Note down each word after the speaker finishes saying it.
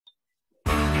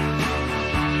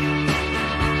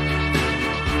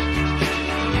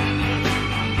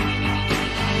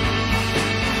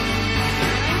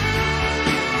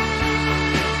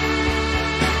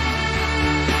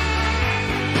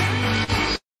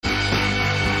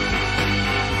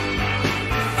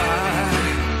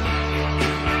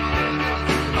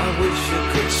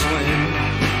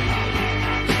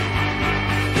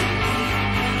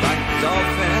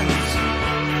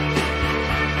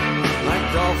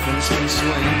constantly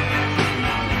swing.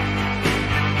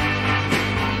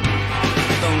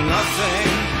 Though nothing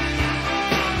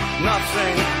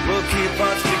will keep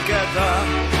us together.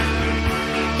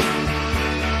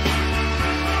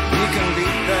 We can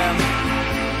beat them,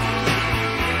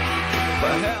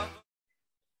 but hell.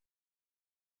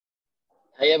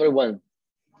 Hi everyone.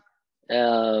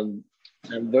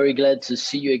 I'm very glad to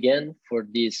see you again for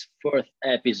this fourth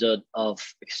episode of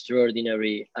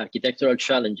Extraordinary Architectural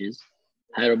Challenges.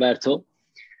 Hi Roberto.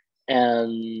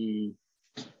 And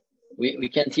we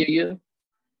can't hear you?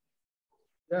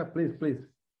 Yeah, please.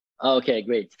 Okay,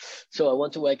 great. So I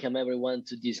want to welcome everyone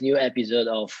to this new episode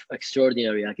of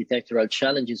Extraordinary Architectural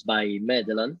Challenges by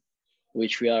Medelhan,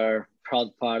 which we are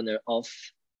proud partner of.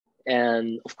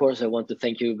 And of course, I want to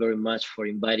thank you very much for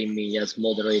inviting me as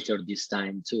moderator this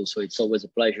time too. So it's always a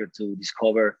pleasure to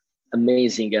discover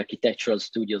amazing architectural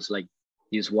studios like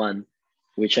this one,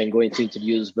 which I'm going to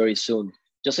introduce very soon.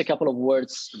 Just a couple of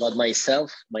words about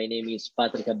myself. My name is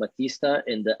Patrick Batista,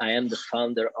 and I am the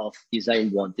founder of Design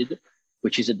Wanted,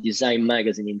 which is a design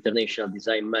magazine, international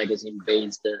design magazine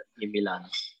based in Milan.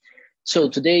 So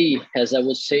today, as I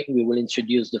was saying, we will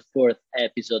introduce the fourth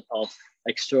episode of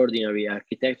Extraordinary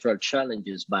Architectural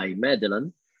Challenges by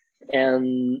Medelhan.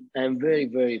 And I'm very,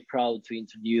 very proud to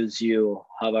introduce you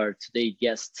our today's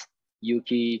guest,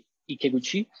 Yuki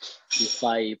Ikeguchi, if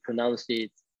I pronounced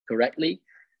it correctly,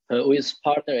 who is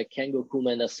partner at Kengo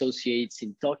Kuma Associates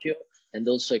in Tokyo, and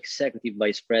also executive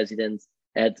vice president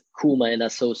at Kuma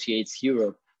Associates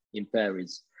Europe in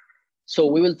Paris. So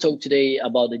we will talk today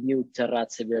about the new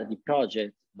Terrazze Verdi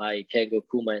project by Kengo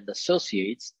Kuma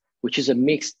Associates, which is a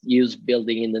mixed-use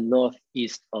building in the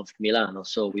northeast of Milan.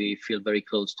 So we feel very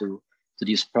close to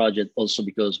this project also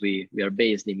because we are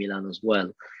based in Milan as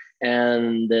well.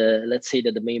 And let's say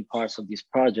that the main parts of these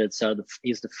projects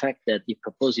is the fact that it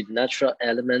proposes natural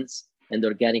elements and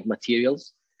organic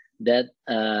materials that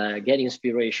get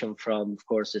inspiration from, of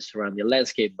course, the surrounding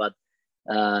landscape. But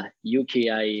Yuki,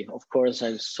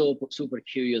 I'm so super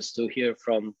curious to hear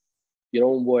from your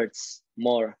own words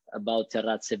more about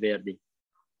Terrazze Verdi.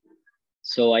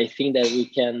 So I think that we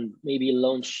can maybe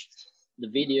launch the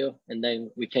video and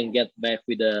then we can get back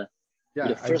with the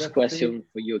first question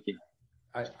for Yuki.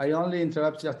 I only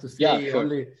interrupt just to say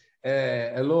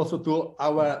hello also to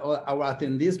our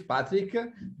attendees, Patrick,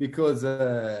 because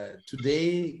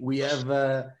today we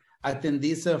have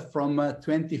attendees from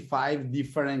 25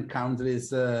 different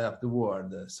countries of the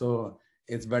world. So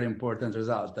it's very important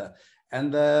result.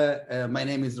 And my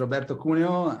name is Roberto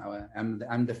Cuneo.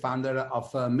 I'm the founder of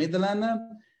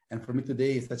Medelhan. And for me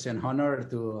today, it's such an honor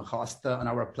to host on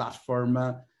our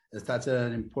platform such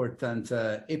an important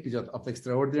episode of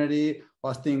Extraordinary,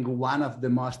 hosting one of the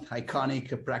most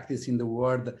iconic practice in the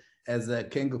world as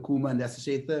Kengo Kuma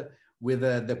Associates with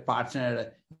the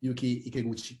partner Yuki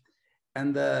Ikeguchi.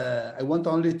 And I want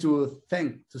only to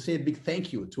say a big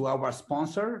thank you to our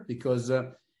sponsor, because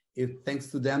it's thanks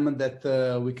to them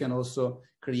that we can also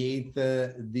create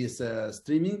this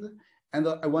streaming. And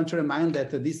I want to remind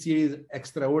that this series,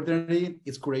 Extraordinary,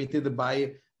 is created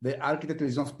by the architect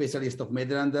liaison specialist of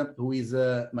Medelhan, who is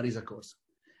Marisa Corso.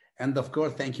 And of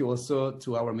course, thank you also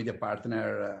to our media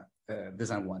partner,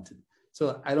 Design Wanted.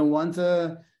 So I don't want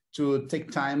to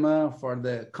take time for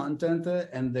the content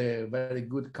and the very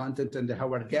good content and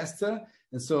our guests.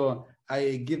 And so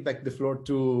I give back the floor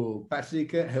to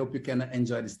Patrick. I hope you can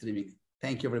enjoy the streaming.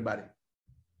 Thank you, everybody.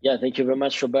 Yeah, thank you very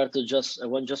much, Roberto. I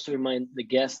want to remind the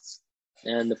guests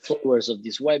and the followers of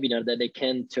this webinar that they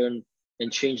can turn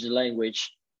and change the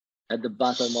language at the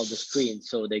bottom of the screen,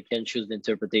 so they can choose the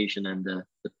interpretation and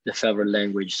the favorite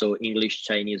language, so English,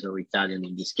 Chinese, or Italian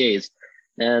in this case.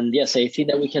 And yes, I think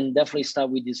that we can definitely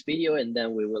start with this video, and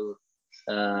then we will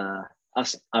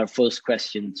ask our first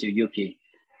question to Yuki.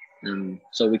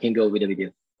 So we can go with the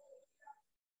video.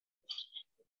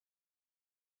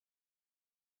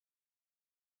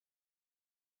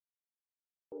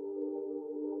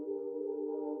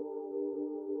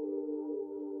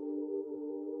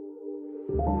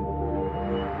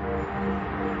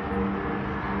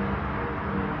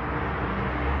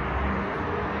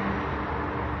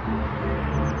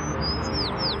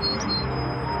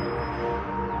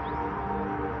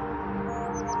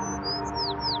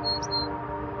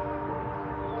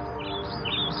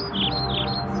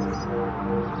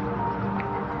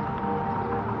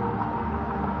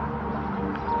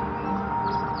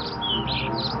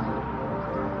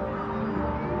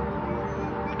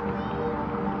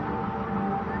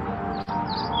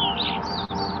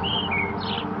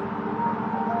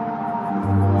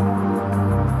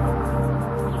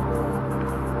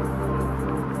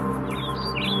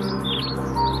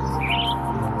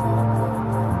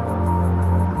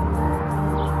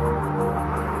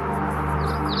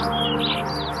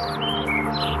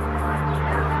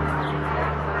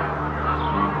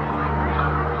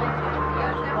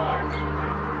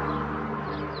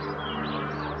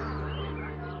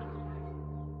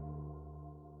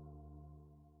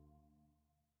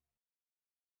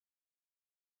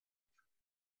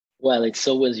 Well, it's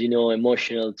always,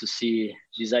 emotional to see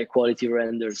these high quality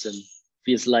renders and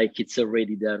feels like it's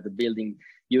already there, the building.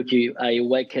 Yuki, I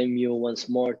welcome you once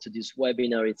more to this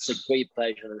webinar. It's a great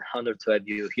pleasure and honor to have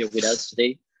you here with us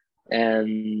today.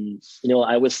 And,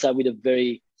 I will start with a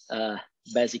very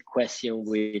basic question,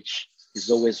 which is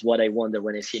always what I wonder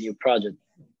when I see a new project.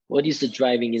 What is the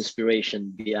driving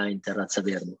inspiration behind Terrazze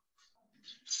Verdi?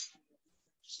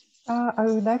 I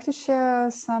would like to share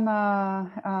some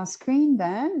screen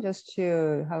then, just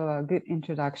to have a good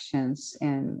introductions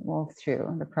and walk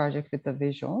through the project with the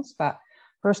visuals. But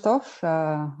first off,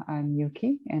 I'm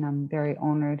Yuki, and I'm very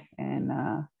honored and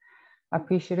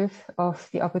appreciative of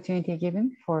the opportunity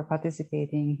given for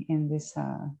participating in this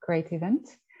great event,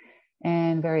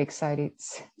 and very excited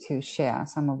to share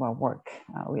some of our work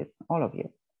with all of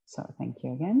you. So thank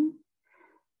you again.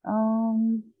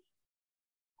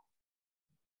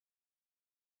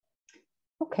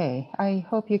 Okay, I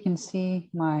hope you can see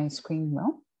my screen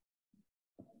well.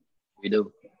 We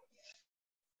do.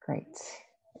 Great.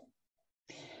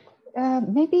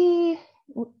 Maybe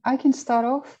I can start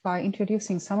off by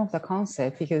introducing some of the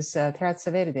concept, because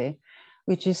Terrazze Verdi,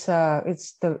 which is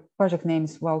it's the project name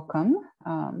is Welcome,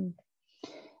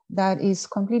 that is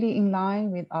completely in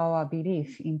line with our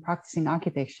belief in practicing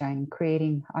architecture and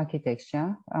creating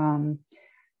architecture.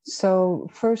 So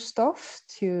first off,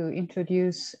 to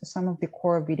introduce some of the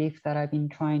core beliefs that I've been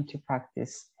trying to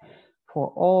practice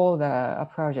for all the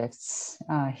projects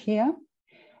here.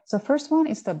 So first one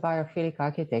is the biophilic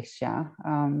architecture.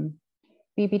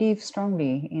 We believe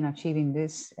strongly in achieving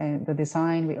this, the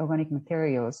design with organic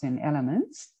materials and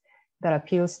elements that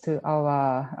appeals to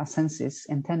our senses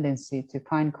and tendency to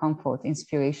find comfort,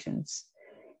 inspirations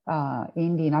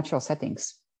in the natural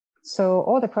settings. So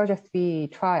all the projects we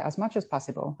try as much as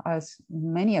possible, as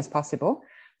many as possible,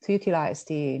 to utilize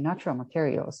the natural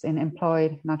materials and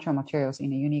employ natural materials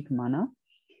in a unique manner,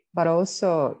 but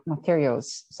also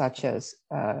materials such as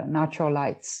natural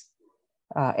lights,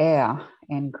 air,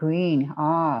 and green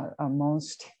are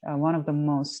one of the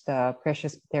most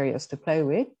precious materials to play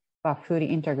with, but fully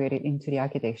integrated into the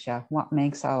architecture. What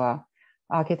makes our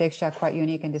architecture quite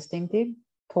unique and distinctive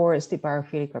towards the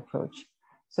biophilic approach.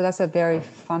 So that's a very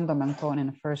fundamental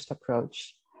and first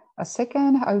approach. A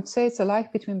second, I would say it's a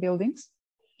life between buildings,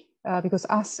 because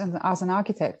us as an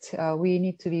architect, we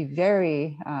need to be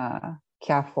very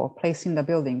careful placing the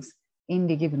buildings in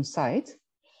the given site,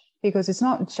 because it's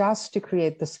not just to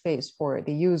create the space for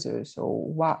the users or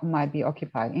what might be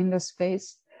occupied in the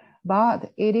space,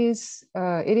 but it is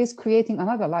creating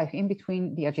another life in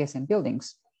between the adjacent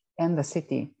buildings and the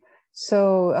city.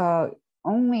 So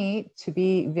only to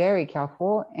be very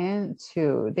careful and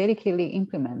to dedicatedly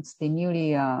implement the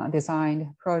newly designed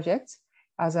projects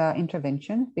as an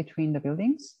intervention between the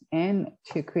buildings and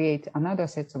to create another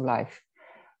set of life.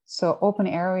 So open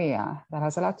area that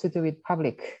has a lot to do with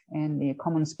public and the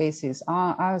common spaces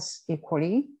are as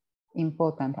equally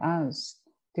important as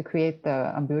to create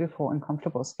a beautiful and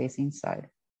comfortable space inside.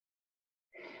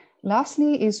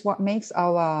 Lastly is what makes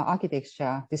our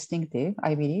architecture distinctive,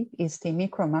 I believe, is the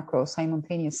micro-macro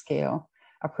simultaneous scale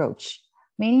approach,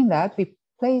 meaning that we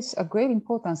place a great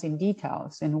importance in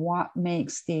details and what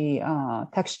makes the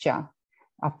texture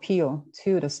appeal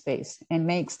to the space and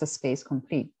makes the space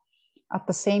complete. At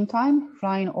the same time,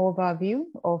 flying overview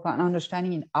of an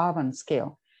understanding in urban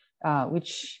scale,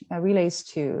 which relates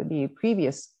to the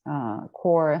previous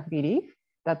core belief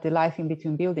that the life in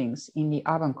between buildings in the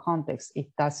urban context, it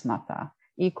does matter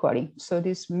equally. So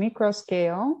this micro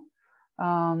scale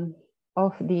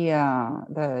of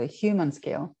the human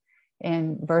scale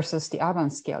and versus the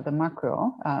urban scale, the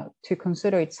macro, to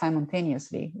consider it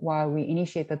simultaneously while we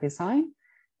initiate the design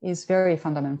is very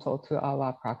fundamental to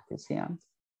our practice here.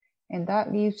 And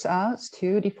that leads us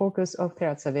to the focus of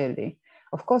Terrazze Verdi.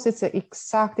 Of course, it's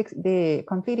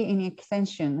completely in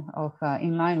extension of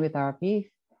in line with our belief.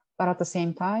 But at the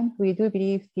same time, we do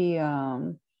believe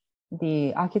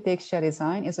the architecture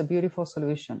design is a beautiful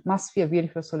solution, must be a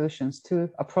beautiful solution to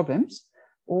problems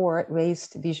or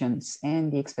raised visions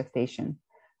and the expectation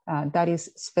that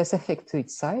is specific to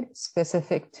its site,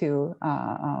 specific to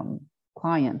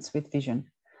clients with vision.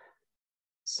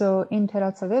 So in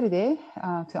Terrazze Verdi,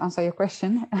 to answer your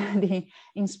question, the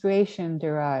inspiration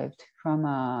derived from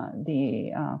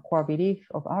the core belief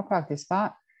of our practice,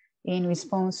 but in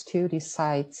response to the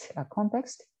site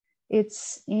context,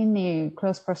 it's in a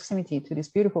close proximity to this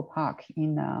beautiful park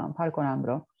in Parco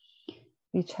Lambro,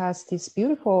 which has this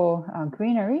beautiful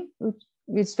greenery, which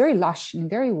is very lush and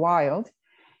very wild.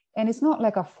 And it's not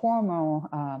like a formal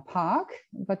park,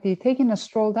 but taking a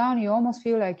stroll down, you almost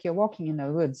feel like you're walking in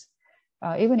the woods.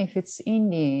 even if it's in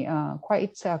the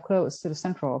quite close to the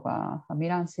center of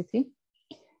Milan city,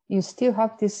 you still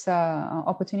have this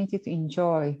opportunity to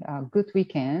enjoy good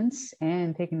weekends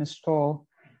and taking a stroll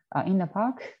in the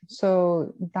park.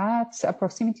 So that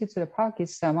proximity to the park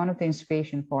is one of the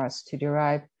inspiration for us to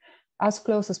derive as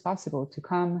close as possible to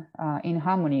come in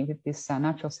harmony with this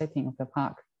natural setting of the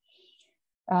park.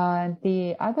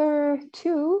 The other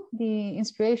two, the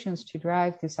inspirations to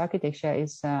drive this architecture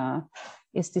is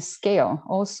the scale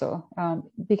also,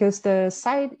 because the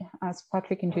site, as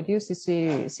Patrick introduced,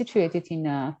 is situated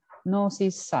in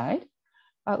northeast side,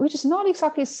 which is not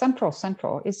exactly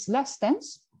central. It's less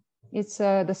dense. It's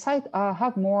the site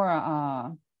have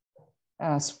more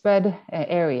spread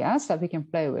areas that we can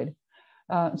play with.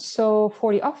 So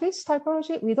for the office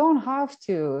typology, we don't have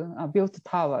to build the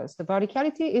towers. The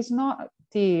verticality is not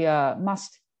the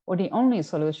must or the only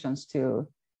solutions to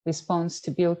response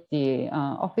to build the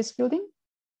office building.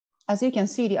 As you can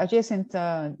see, the adjacent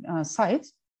site,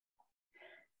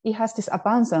 it has this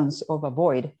abundance of a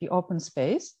void, the open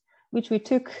space, which we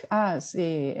took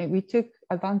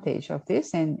advantage of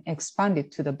this and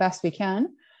expanded to the best we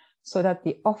can, so that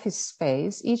the office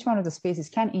space, each one of the spaces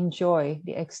can enjoy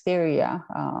the exterior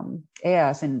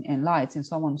airs and lights and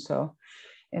so on. So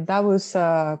and that was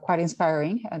quite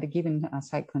inspiring at the given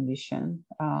site condition.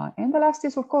 And the last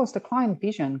is, of course, the client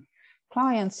vision.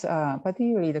 Clients,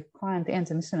 particularly the client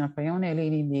Enzo Napoleone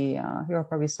leading the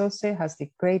Europa Resource, has the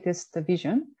greatest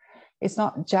vision. It's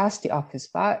not just the office,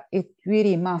 but it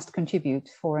really must contribute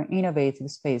for innovative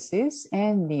spaces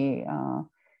and the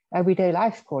everyday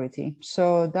life quality.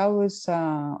 So that was,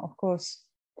 of course,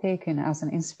 taken as an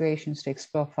inspiration to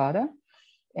explore further.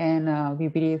 And we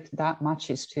believe that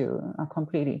matches to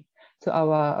completely to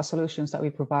our solutions that we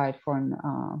provide for an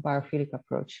biophilic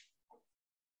approach.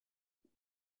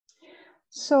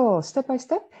 So step by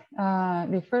step,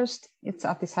 the first, it's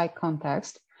at the site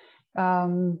context.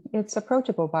 It's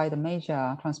approachable by the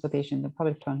major transportation, the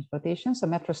public transportation. So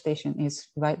metro station is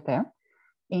right there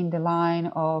in the line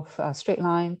of straight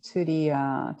line to the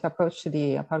to approach to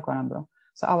the Parco Arambro.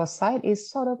 So our site is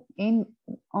sort of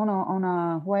on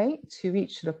a way to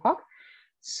reach the park.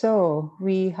 So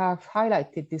we have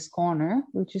highlighted this corner,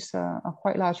 which is a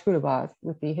quite large boulevard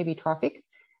with the heavy traffic,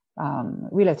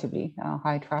 relatively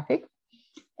high traffic,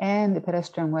 and the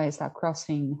pedestrian ways are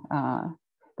crossing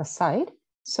the site.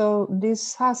 So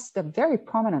this has the very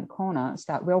prominent corners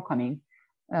that welcoming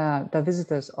the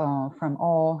visitors from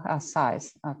all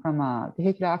sides, from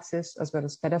vehicular access as well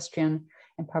as pedestrian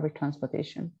and public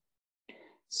transportation.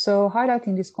 So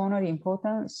highlighting this corner, the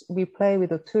importance, we play with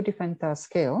the two different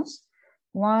scales.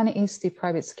 One is the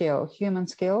private scale, human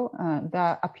scale,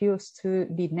 that appeals to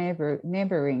the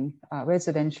neighboring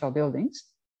residential buildings,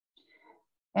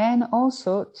 and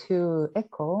also to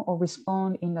echo or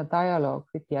respond in the dialogue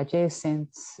with the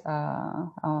adjacent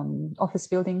office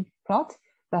building plot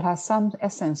that has some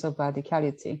essence of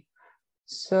verticality.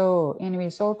 So in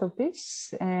result of this,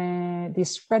 the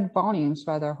spread volumes,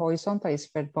 rather horizontally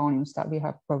spread volumes that we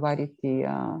have provided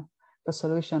the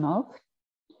solution of,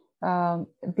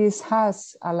 this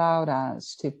has allowed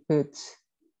us to put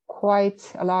quite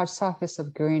a large surface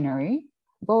of greenery,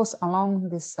 both along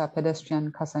this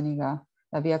pedestrian Casaniga,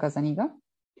 the Via Casaniga,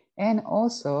 and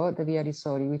also the Via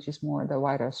Risoli, which is more the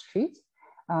wider street,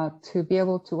 to be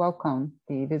able to welcome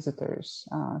the visitors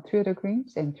through the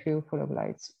greens and through full of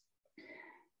lights.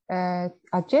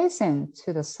 Adjacent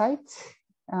to the site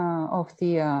of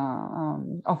the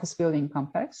office building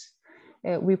complex,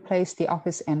 we place the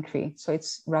office entry. So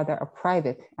it's rather a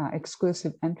private,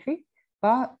 exclusive entry.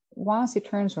 But once it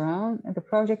turns around, the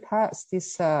project has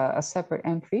this separate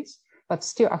entries, but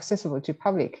still accessible to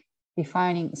public,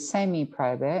 defining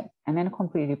semi-private and then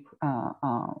completely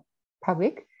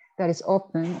public that is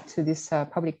open to this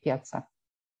public piazza.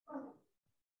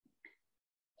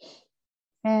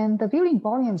 And the building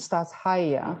volume starts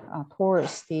higher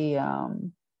towards the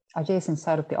adjacent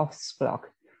side of the office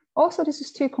block. Also, this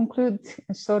is to conclude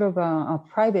sort of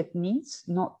private needs,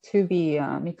 not to be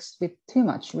mixed with too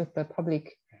much with the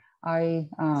public eye,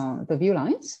 the view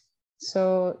lines.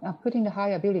 So putting the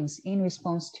higher buildings in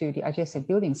response to the adjacent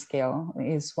building scale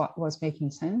is what was making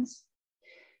sense.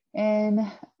 And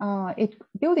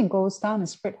building goes down and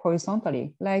spread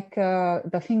horizontally, like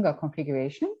the finger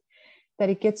configuration, that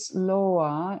it gets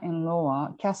lower and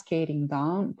lower, cascading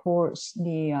down towards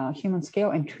the human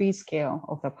scale and tree scale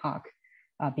of the park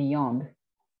beyond.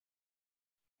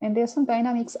 And there's some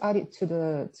dynamics added to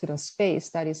the space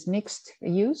that is mixed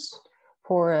use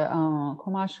for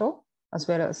commercial as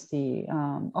well as the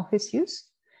office use.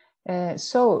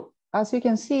 So as you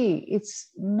can see, it's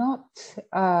not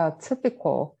a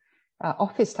typical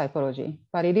office typology,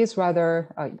 but it is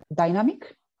rather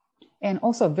dynamic and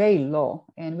also very low.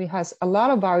 And we have a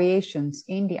lot of variations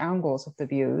in the angles of the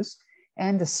views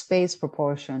and the space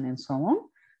proportion and so on.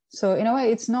 So in a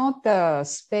way, it's not the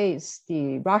space,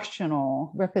 the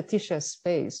rational, repetitious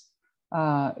space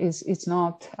it's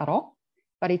not at all,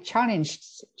 but it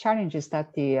challenges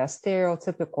that the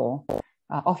stereotypical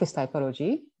office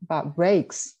typology, but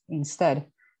breaks instead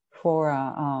for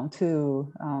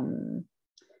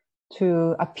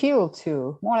to appeal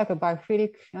to more like a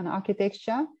biophilic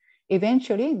architecture.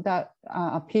 Eventually, that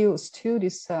appeals to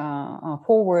this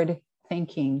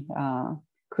forward-thinking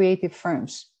creative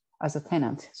firms as a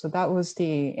tenant. So that was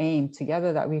the aim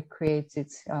together that we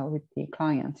created with the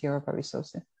client, Europa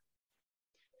Resources.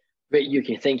 Great,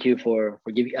 Yuki. Thank you for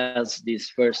giving us these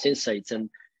first insights. And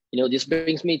this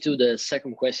brings me to the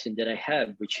second question that I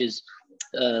have, which is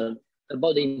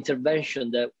about the intervention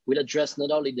that will address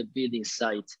not only the building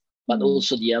site, but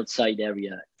also the outside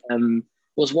area.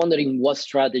 Was wondering what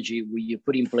strategy will you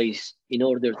put in place in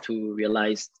order to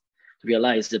realize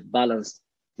the balanced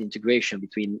integration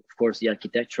between, of course, the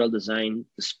architectural design,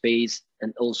 the space,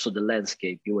 and also the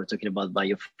landscape. You were talking about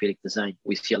biophilic design.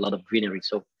 We see a lot of greenery,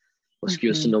 so I was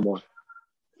curious to know more.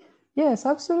 Yes,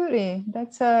 absolutely.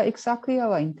 That's exactly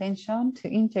our intention, to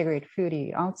integrate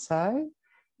beauty outside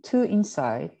to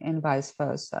inside and vice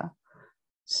versa.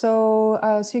 So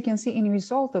as you can see, in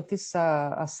result of this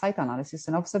site analysis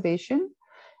and observation,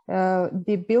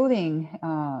 the building,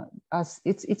 as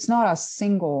it's not a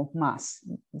single mass,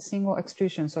 single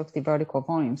extrusions of the vertical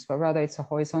volumes, but rather it's a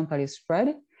horizontally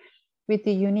spread with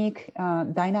the unique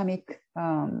dynamic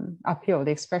appeal,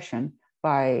 the expression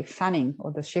by fanning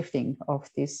or the shifting of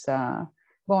these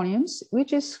volumes,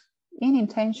 which is in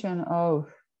intention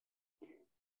of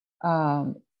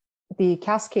the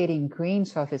cascading green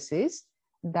surfaces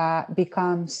that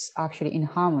becomes actually in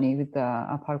harmony with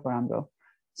the palco.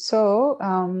 So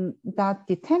that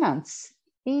the tenants,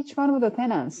 each one of the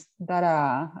tenants that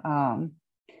are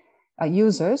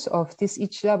users of this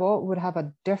each level would have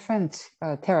a different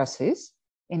terraces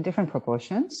in different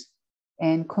proportions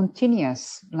and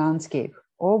continuous landscape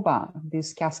over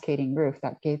this cascading roof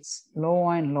that gets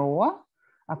lower and lower,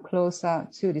 closer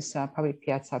to this public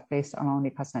piazza placed along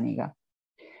the Casaniga.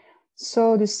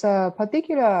 So this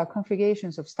particular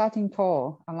configurations of starting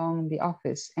tall along the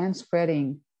office and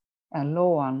spreading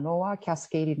lower and lower,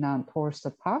 cascaded down towards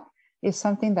the park, is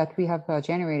something that we have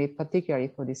generated particularly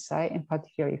for this site and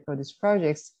particularly for these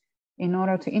projects in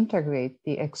order to integrate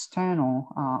the external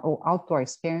or outdoor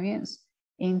experience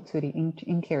into the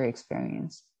interior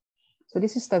experience. So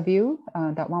this is the view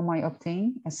that one might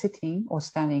obtain sitting or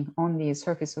standing on the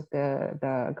surface of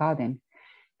the garden.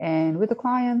 And with the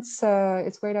clients,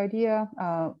 it's a great idea.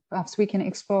 Perhaps we can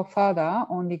explore further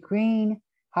on the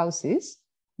greenhouses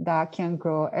that can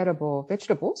grow edible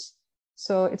vegetables.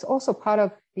 So it's also part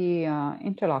of the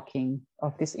interlocking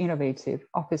of these innovative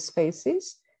office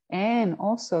spaces, and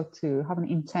also to have an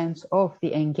intent of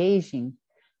the engaging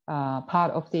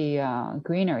part of the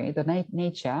greenery, the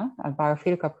nature, a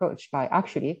biophilic approach by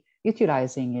actually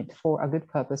utilizing it for good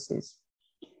purposes.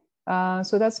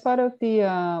 So that's part of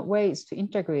the ways to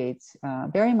integrate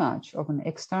very much of an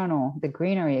external, the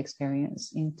greenery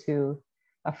experience into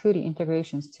fully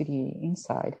integrations to the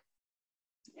inside.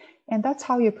 And that's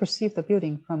how you perceive the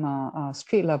building from a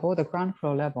street level, the ground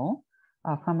floor level,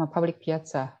 from a public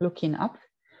piazza looking up.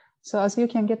 So as you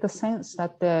can get the sense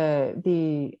that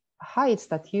the heights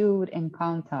that you would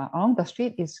encounter along the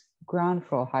street is ground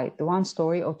floor height, the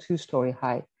 1-story or 2-story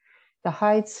height. The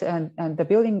heights and the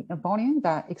building volume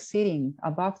that exceeding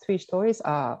above 3 stories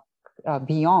are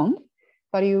beyond,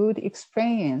 but you would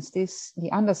experience this,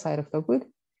 the underside of the wood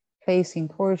facing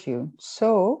towards you.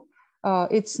 So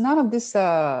it's none of this,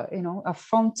 a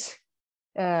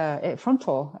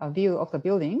frontal view of the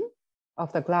building,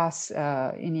 of the glass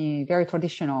in a very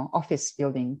traditional office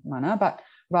building manner, but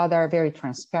rather very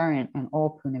transparent and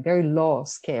open, a very low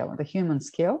scale, the human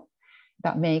scale,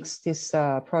 that makes this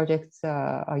project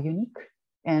unique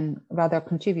and rather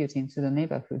contributing to the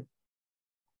neighborhood.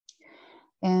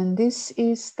 And this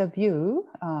is the view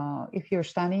if you're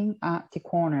standing at the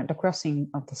corner, the crossing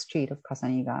of the street of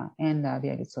Casaniga and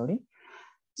Via Rizzoli.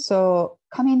 So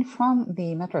coming from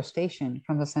the metro station,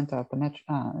 from the center of the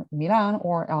metro, Milan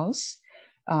or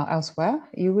elsewhere,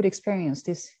 you would experience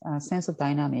this sense of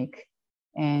dynamic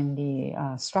and the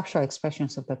structural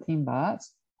expressions of the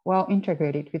timbers, well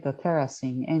integrated with the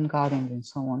terracing and gardens and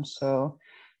so on. So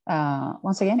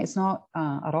once again, it's not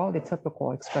at all the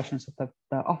typical expressions of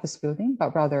the office building,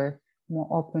 but rather more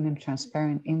open and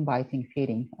transparent, inviting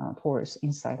feeling towards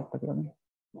inside of the building.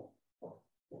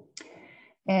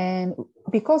 And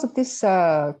because of this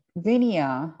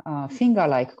linear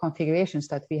finger-like configurations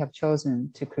that we have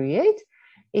chosen to create,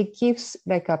 it gives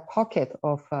like a pocket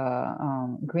of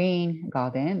green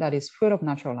garden that is full of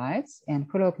natural lights and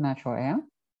full of natural air.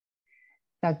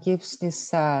 That gives this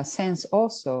sense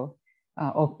also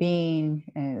of being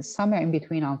somewhere in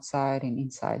between outside and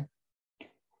inside.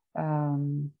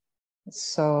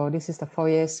 So this is the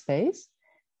foyer space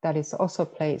that is also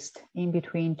placed in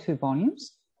between two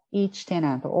volumes. Each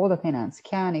tenant, or all the tenants,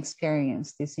 can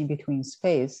experience this in-between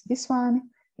space. This one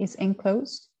is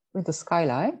enclosed with the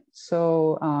skylight.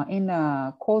 So in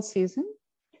a cold season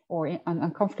or in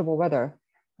uncomfortable weather,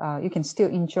 you can still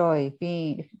enjoy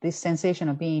this sensation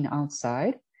of being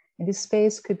outside. And this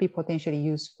space could be potentially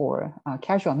used for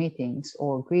casual meetings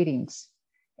or greetings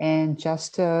and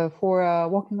just for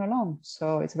walking along.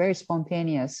 So it's a very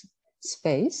spontaneous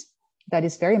space that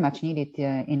is very much needed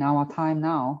in our time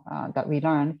now that we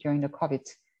learned during the COVID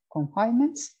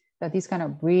confinements, that this kind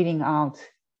of breathing out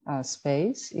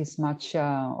space is much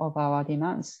of our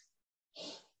demands.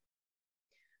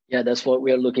 Yeah, that's what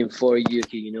we are looking for,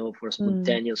 Yuki, you know, for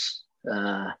spontaneous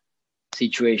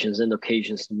situations and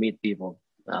occasions to meet people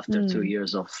after 2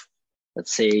 years of,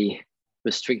 let's say,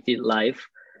 restricted life.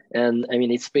 And I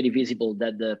mean, it's pretty visible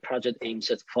that the project aims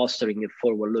at fostering a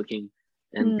forward-looking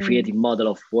and creative model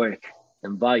of work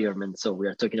environment. So we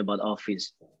are talking about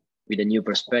office with a new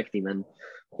perspective. And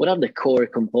what are the core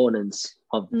components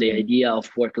of the idea of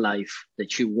work life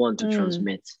that you want to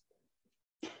transmit?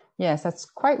 Yes, that's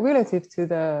quite relative to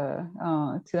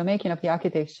the making of the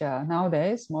architecture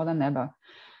nowadays, more than ever.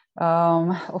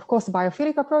 Of course, the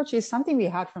biophilic approach is something we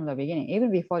had from the beginning,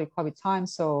 even before the COVID time.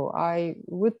 So I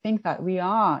would think that we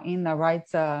are in the right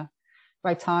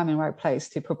time and right place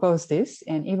to propose this.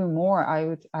 And even more,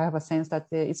 I have a sense that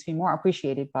it's been more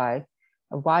appreciated by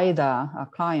wider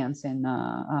clients and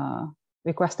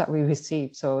requests that we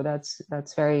receive. So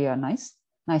that's very nice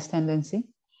tendency,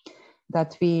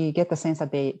 that we get the sense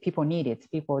that people need it,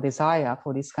 people desire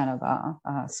for this kind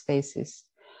of spaces.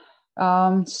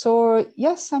 So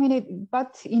yes, I mean,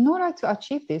 but in order to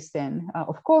achieve this, then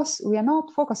of course we are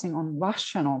not focusing on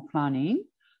rational planning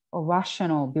or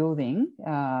rational building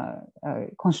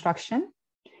construction.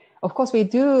 Of course, we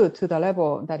do to the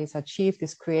level that is achieved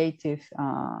this creative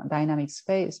dynamic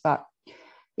space, but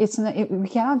we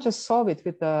cannot just solve it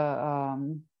with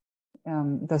the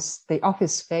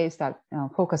office space that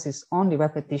focuses on the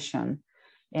repetition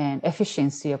and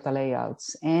efficiency of the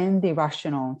layouts and the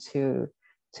rational to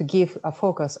give a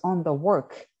focus on the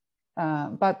work.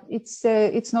 But it's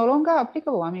no longer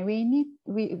applicable. I mean,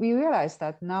 we realize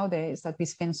that nowadays that we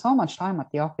spend so much time at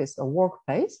the office or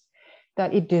workplace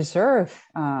that it deserves,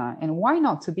 and why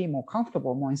not, to be more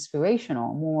comfortable, more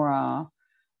inspirational, more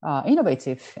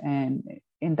innovative, and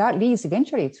that leads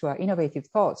eventually to innovative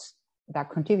thoughts that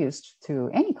contributes to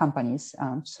any companies.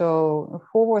 So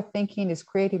forward thinking, this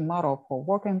creative model for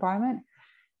work environment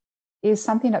is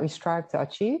something that we strive to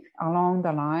achieve along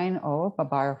the line of a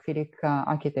biophilic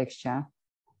architecture.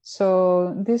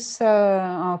 So this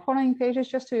following page is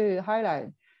just to highlight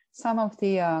some of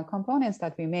the components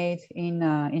that we made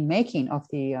in making of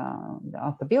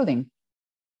the building.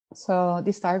 So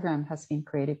this diagram has been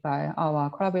created by our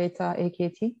collaborator,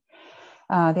 AKT. They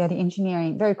are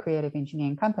the very creative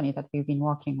engineering company that we've been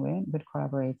working with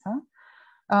collaborator.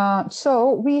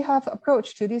 So we have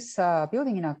approached to this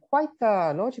building in a quite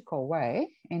logical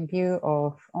way in view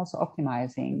of also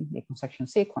optimizing the construction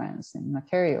sequence and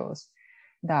materials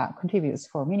that contributes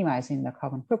for minimizing the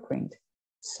carbon footprint.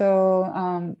 So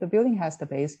the building has the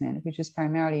basement, which is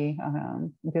primarily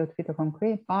built with the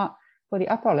concrete, but for the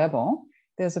upper level,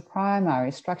 there's a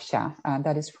primary structure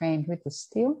that is framed with the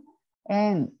steel,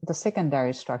 and the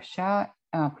secondary structure,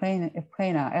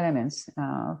 planar elements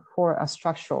for a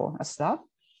structural slab.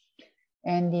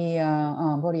 And the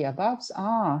body above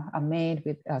are made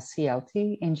with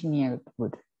CLT engineered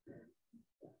wood.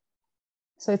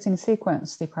 So it's in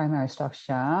sequence, the primary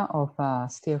structure of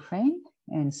steel frame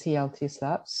and CLT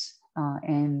slabs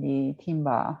and the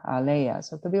timber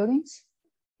layers of the buildings.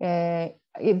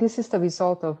 This is the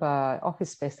result of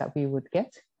office space that we would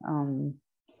get.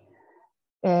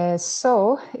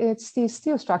 So it's the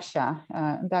steel structure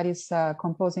that is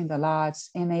composing the large,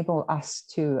 enable us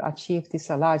to achieve this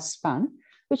large span,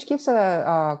 which gives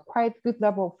a quite good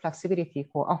level of flexibility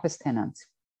for office tenants.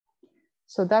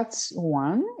 So that's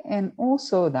one. And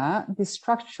also that the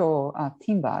structural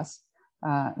timbers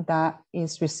that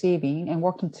is receiving and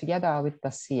working together with the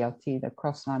CLT, the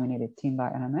cross-laminated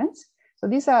timber elements. So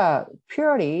these are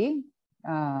purely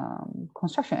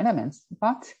construction elements,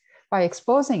 but by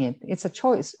exposing it, it's a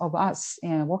choice of us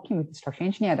working with the structural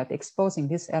engineer that exposing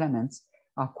these elements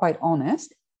quite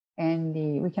honest, and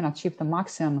we can achieve the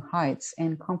maximum heights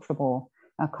and comfortable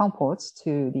comforts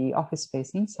to the office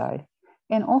space inside.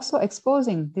 And also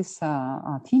exposing this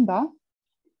timber,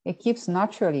 it gives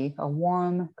naturally a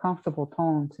warm, comfortable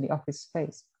tone to the office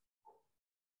space.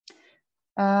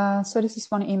 So this is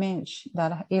one image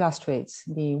that illustrates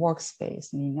the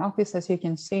workspace. In the office, as you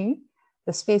can see,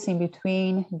 the space in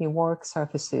between the work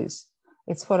surfaces,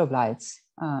 it's full of lights.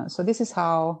 So this is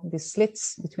how the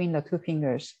slits between the two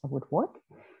fingers would work.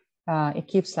 It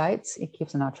keeps lights, it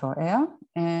keeps natural air,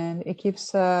 and it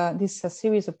keeps this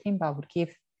series of timber would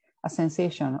give a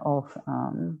sensation of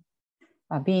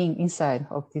being inside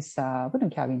of this wooden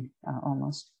cabin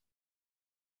almost.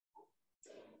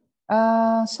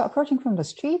 So approaching from the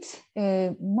street,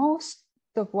 most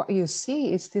of what you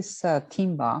see is this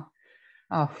timber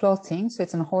floating. So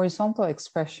it's a horizontal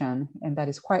expression, and that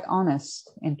is quite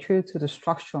honest and true to the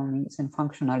structural needs and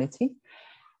functionality.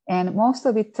 And most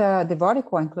of it, the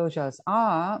vertical enclosures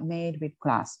are made with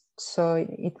glass. So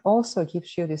it also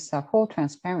gives you this full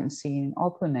transparency and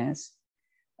openness.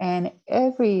 And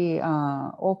every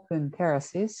open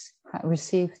terraces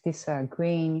receive this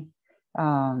green,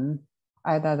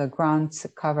 either the ground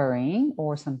covering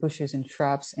or some bushes and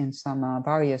shrubs and some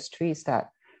various trees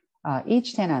that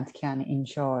each tenant can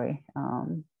enjoy.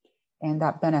 And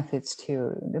that benefits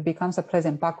to, it becomes a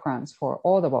pleasant background for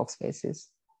all the workspaces.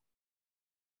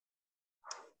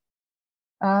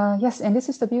 Yes, and this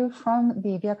is the view from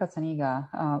the Via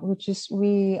Cazzaniga, which is,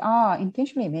 we are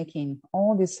intentionally making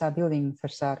all this building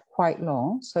facade quite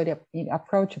low, so it's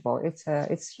approachable.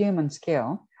 It's human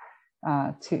scale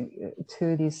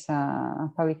to this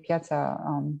public piazza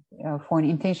for an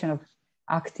intention of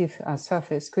active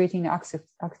surface, creating an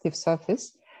active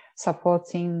surface,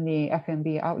 supporting the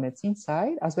F&B outlets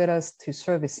inside, as well as to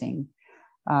servicing,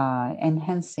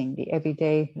 enhancing the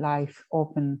everyday life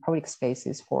open public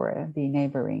spaces for the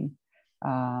neighboring,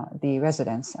 the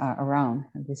residents around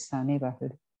this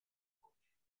neighborhood.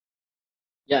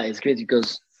 Yeah, it's great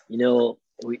because, you know,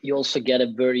 you also get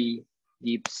a very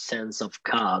deep sense of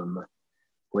calm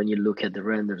when you look at the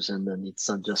renders, and then it's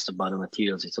not just about the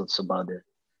materials, it's also about the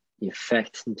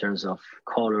effect in terms of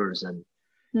colors and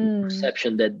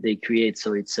perception that they create.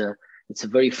 So it's a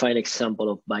very fine example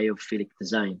of biophilic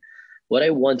design. What I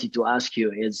wanted to ask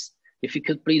you is if you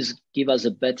could please give us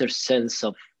a better sense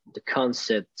of the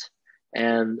concept,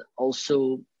 and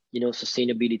also, you know,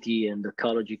 sustainability and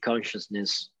ecology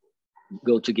consciousness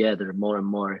go together more and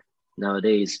more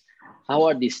nowadays. How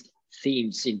are these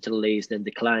themes interlaced and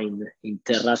declined in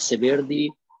Terrazze Verdi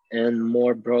and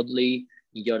more broadly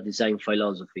in your design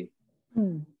philosophy?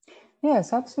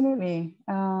 Yes, absolutely.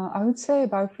 I would say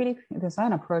biophilic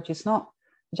design approach is not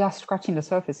just scratching the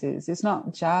surfaces. It's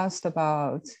not just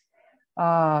about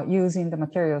using the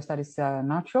materials that is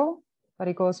natural, but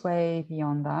it goes way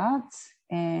beyond that.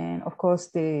 And of course,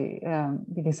 the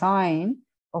design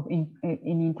of in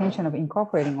intention of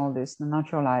incorporating all this, the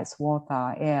natural lights,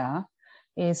 water, air,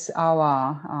 is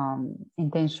our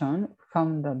intention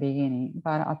from the beginning.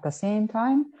 But at the same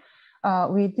time,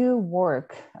 we do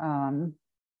work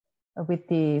with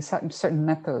the certain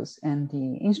methods and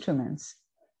the instruments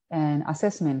and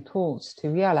assessment tools to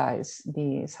realize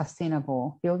the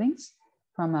sustainable buildings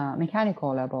from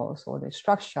mechanical levels or the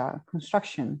structure,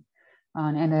 construction,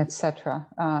 and etc.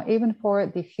 Even for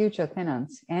the future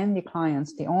tenants and the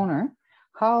clients, the owner,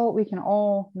 how we can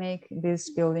all make this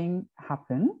building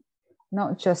happen,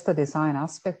 not just the design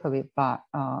aspect of it, but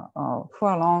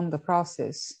for along the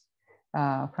process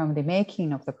from the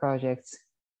making of the projects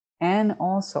and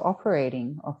also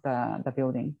operating of the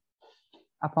building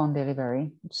upon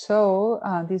delivery. So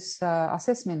these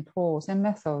assessment tools and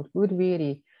method would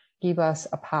really give us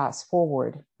a path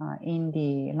forward in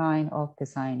the line of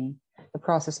designing, the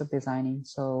process of designing.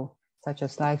 So such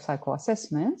as life cycle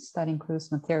assessments, that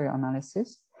includes material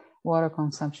analysis, water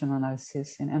consumption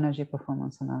analysis, and energy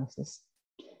performance analysis.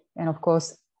 And of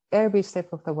course, every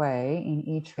step of the way in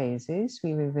each phases,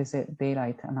 we revisit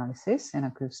daylight analysis and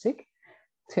acoustic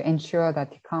to ensure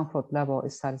that the comfort level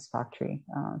is satisfactory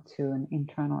to an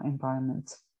internal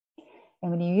environment. And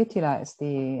when you utilize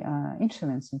the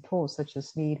instruments and tools such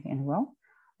as LEED and WELL,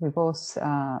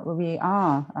 we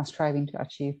are striving to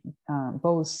achieve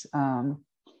both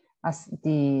as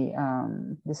the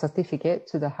certificate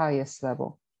to the highest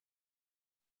level.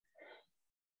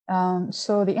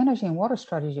 So the energy and water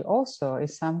strategy also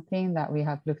is something that we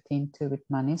have looked into with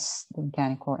Manens, the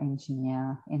mechanical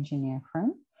engineer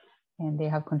firm, and they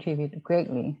have contributed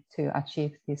greatly to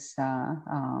achieve this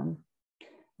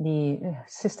the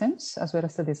systems as well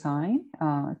as the design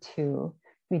to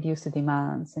reduce the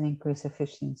demands and increase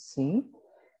efficiency.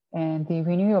 and the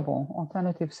renewable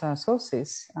alternative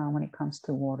sources when it comes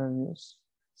to water use.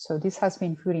 So this has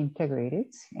been fully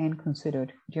integrated and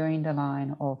considered during the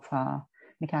line of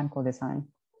mechanical design.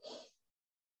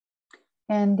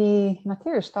 And the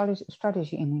material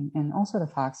strategy and also the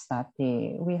facts that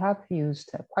we have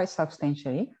used quite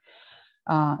substantially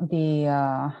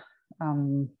the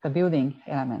building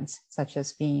elements such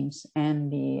as beams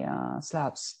and the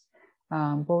slabs.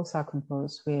 Both are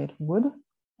composed with wood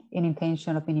in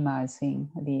intention of minimizing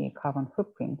the carbon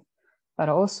footprint, but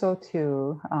also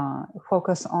to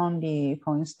focus on the,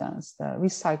 for instance, the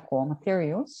recycled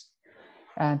materials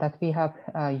that we have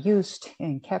used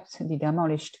and kept the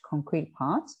demolished concrete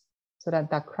parts so that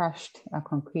the crushed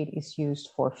concrete is used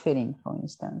for filling, for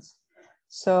instance.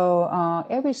 So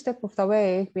every step of the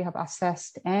way, we have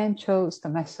assessed and chose the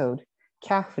method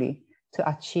carefully to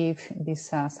achieve this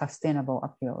sustainable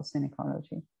appeals in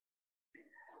ecology.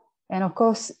 And of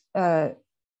course, the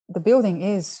building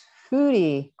is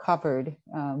fully covered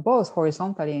both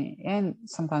horizontally and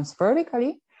sometimes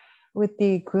vertically with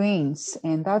the greens,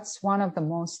 and that's one of the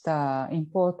most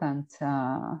important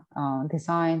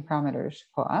design parameters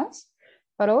for us.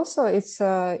 But also, it's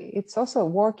also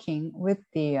working with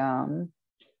the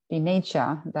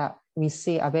nature that we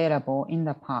see available in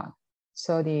the park.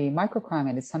 So the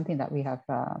microclimate is something that we have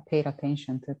paid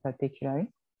attention to particularly,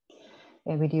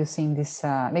 reducing this.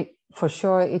 For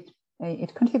sure,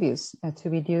 it contributes to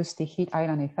reduce the heat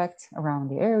island effect around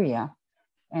the area,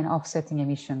 and offsetting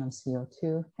emission of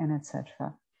CO2 and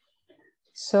etc.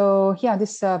 So yeah,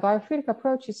 this biophilic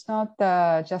approach is not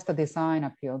just a design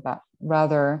appeal, but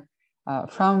rather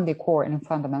from the core and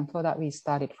fundamental that we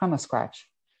started from scratch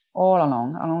all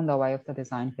along the way of the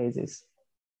design phases.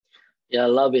 Yeah, I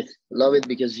love it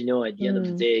because, you know, at the end of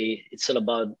the day, it's all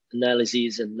about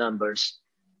analysis and numbers.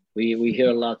 We hear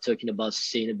a lot talking about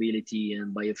sustainability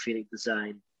and biophilic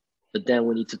design, but then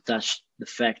we need to touch the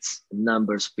facts and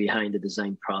numbers behind the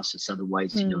design process.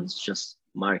 Otherwise, you know, it's just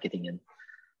marketing. And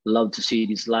love to see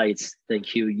these slides.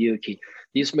 Thank you, Yuki.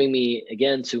 This brings me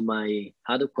again to my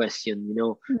other question. You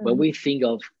know, when we think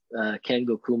of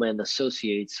Kengo Kuma and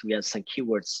Associates, we have some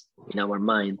keywords in our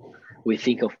mind. We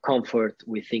think of comfort,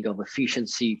 we think of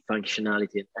efficiency,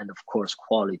 functionality, and of course,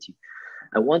 quality.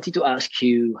 I wanted to ask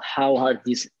you, how are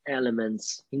these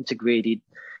elements integrated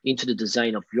into the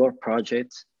design of your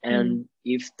project? And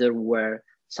if there were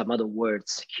some other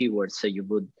words, keywords that you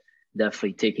would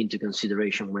definitely take into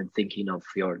consideration when thinking of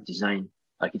your design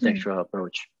architectural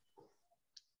approach.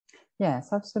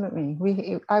 Yes, absolutely.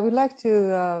 I would like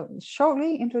to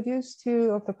shortly introduce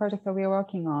two of the projects that we are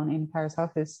working on in Paris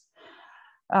office.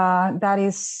 That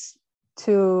is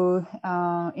to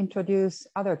introduce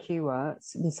other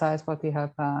keywords besides what we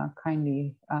have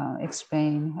kindly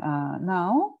explained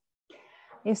now.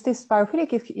 Is this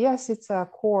biophilic? Yes, it's a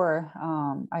core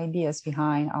ideas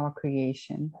behind our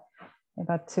creation.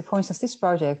 But for instance, this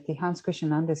project, the Hans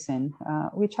Christian Andersen,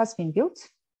 which has been built,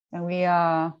 and we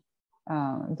are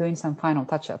doing some final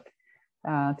touch-up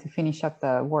to finish up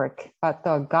the work. But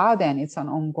the garden, it's an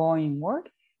ongoing work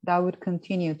that would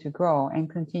continue to grow and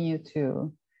continue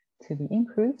to be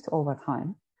improved over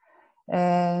time.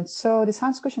 And so this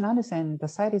Hans Christian Andersen, the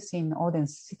site is in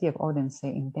Odense, city of Odense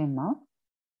in Denmark.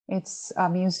 It's a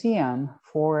museum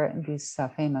for this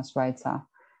famous writer,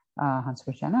 Hans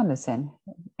Christian Andersen.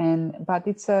 But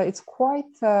it's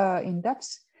quite in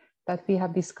depth that we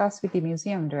have discussed with the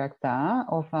museum director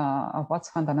of what's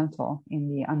fundamental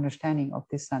in the understanding of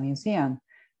this museum.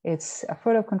 It's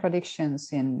full of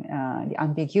contradictions in the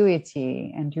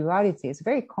ambiguity and duality. It's a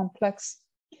very complex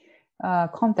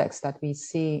context that we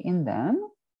see in them.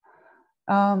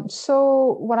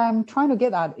 So what I'm trying to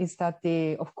get at is that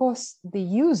of course, the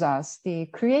users, the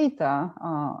creator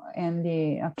and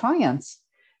the clients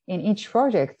in each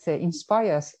project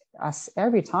inspires us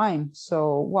every time.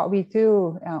 So what we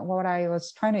do, what I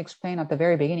was trying to explain at the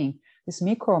very beginning, this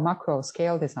micro-macro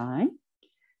scale design,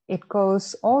 it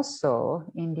goes also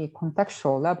in the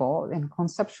contextual level and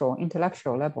conceptual,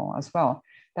 intellectual level as well,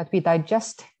 that we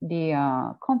digest the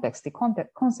context, the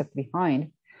concept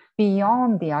behind,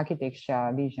 beyond the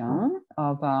architecture vision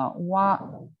of what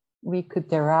we could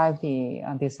derive the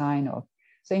design of.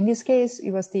 So in this case,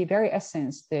 it was the very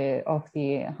essence of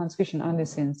the Hans Christian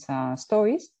Andersen's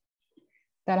stories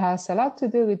that has a lot to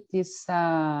do with this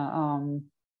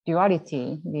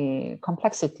duality, the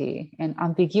complexity and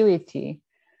ambiguity,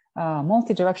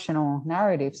 multi-directional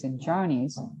narratives and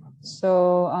journeys.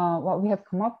 So what we have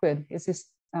come up with is this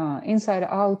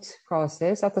inside-out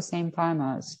process at the same time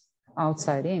as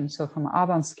outside in. So from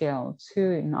urban scale to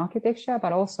in architecture,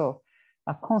 but also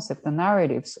a concept, the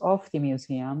narratives of the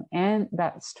museum, and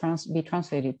that's be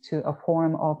translated to a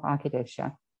form of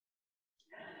architecture.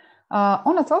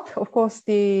 On the top, of course,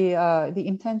 the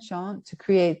intention to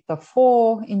create the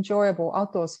full enjoyable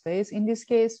outdoor space. In this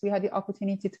case, we had the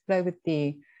opportunity to play with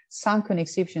the sunken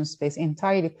exhibition space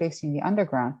entirely placed in the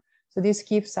underground. So this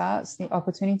gives us the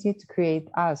opportunity to create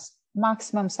as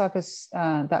maximum surface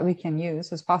that we can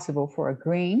use as possible for a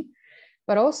green.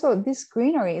 But also this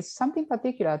greenery is something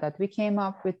particular that we came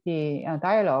up with the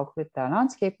dialogue with the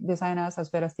landscape designers as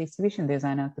well as the exhibition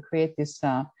designer to create this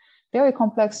very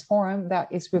complex form that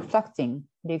is reflecting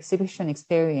the exhibition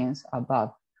experience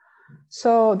above.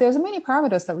 So there's many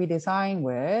parameters that we design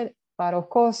with, but of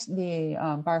course the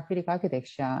biophilic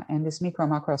architecture and this micro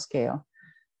macro scale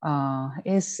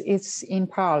it's in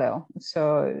parallel. So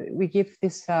we give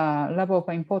this level of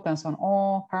importance on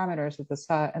all parameters of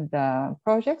the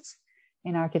projects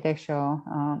in architectural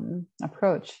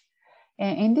approach.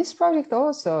 And in this project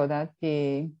also that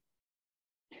these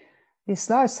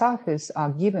large surfaces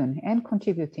are given and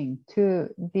contributing to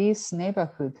this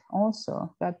neighborhood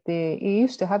also, that it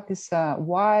used to have this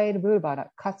wide boulevard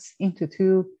that cuts into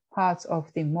two parts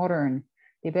of the modern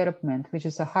development, which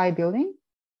is a high building,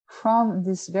 from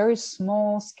this very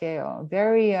small scale,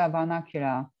 very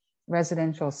vernacular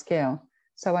residential scale.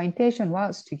 So our intention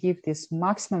was to give this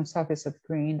maximum surface of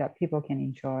green that people can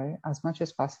enjoy as much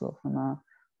as possible from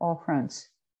all fronts.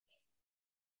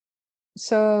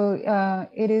 So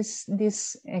it is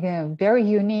this, again, very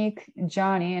unique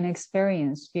journey and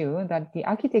experience view that the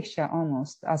architecture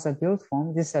almost as a built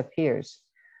form disappears.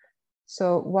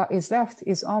 So what is left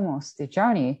is almost the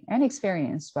journey and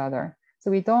experience rather. So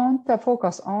we don't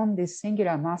focus on this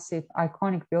singular massive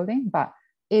iconic building, but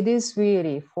it is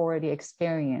really for the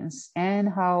experience and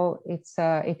how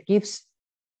it gives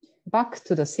back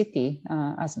to the city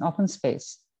as an open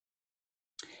space.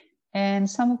 And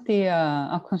some of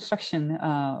the construction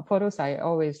photos I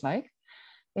always like,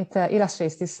 it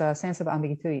illustrates this sense of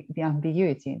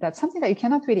ambiguity. That's something that you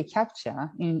cannot really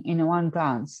capture in one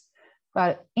glance.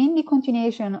 But in the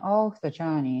continuation of the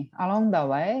journey, along the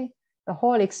way, the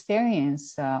whole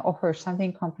experience offers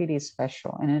something completely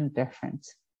special and different.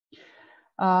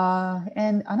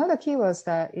 And another keyword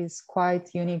that is quite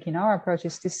unique in our approach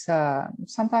is this,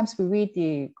 sometimes we read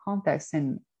the context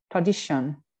and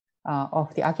tradition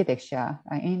of the architecture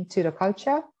into the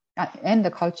culture and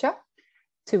the culture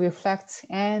to reflect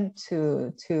and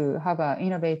to have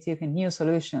innovative and new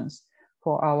solutions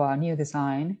for our new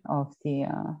design of the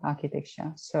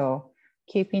architecture. So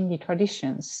keeping the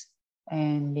traditions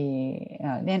and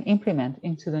then implement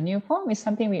into the new form is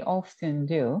something we often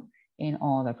do in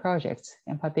all the projects,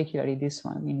 and particularly this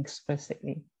one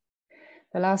explicitly.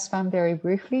 The last one, very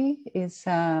briefly, is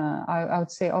I would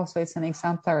say also it's an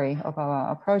exemplary of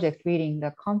our project reading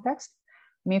the context,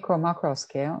 micro macro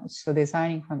scale, so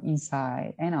designing from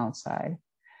inside and outside.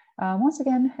 Once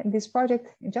again, this project,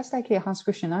 just like Hans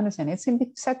Christian Andersen, it's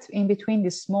set in between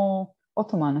this small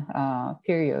Ottoman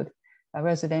period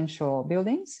residential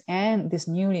buildings and this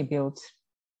newly built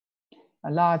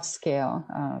large-scale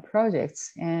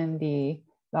projects and the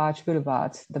large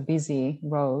boulevard, the busy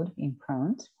road in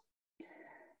front.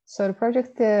 So the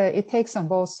project, it takes on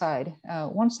both sides.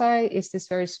 One side is this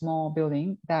very small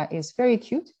building that is very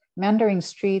cute, meandering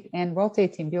street and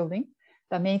rotating building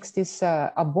that makes this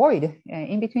a void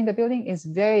in between the building is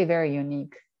very, very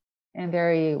unique and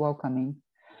very welcoming.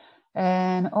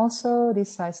 And also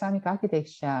this Islamic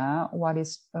architecture, what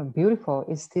is beautiful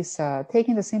is this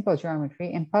taking the simple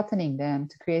geometry and patterning them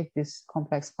to create these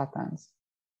complex patterns.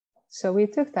 So we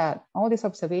took all these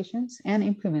observations and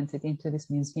implemented into this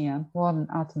museum, modern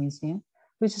art museum,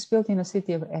 which is built in the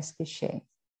city of Eskişehir.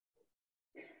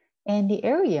 And the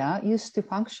area used to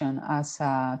function as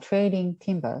trading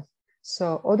timber.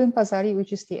 So Odunpazarı,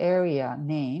 which is the area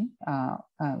name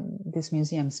this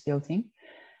museum is built in,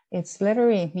 it's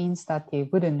literally means that the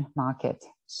wooden market.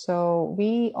 So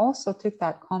we also took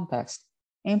that context,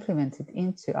 implemented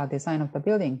into our design of the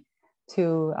building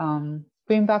to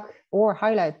bring back or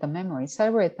highlight the memory,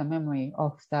 celebrate the memory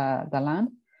of the land,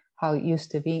 how it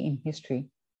used to be in history.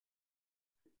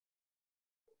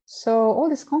 So all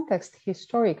this context,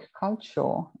 historic,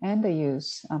 cultural, and the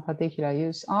use, particular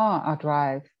use, are a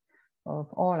drive of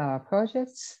all our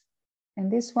projects. And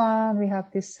this one, we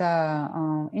have this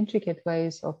intricate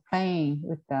ways of playing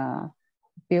with the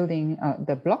building,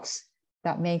 the blocks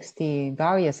that makes the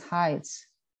various heights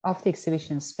of the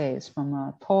exhibition space from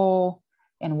a tall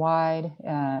and wide,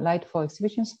 lightful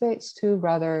exhibition space to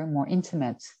rather more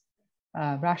intimate,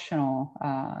 rational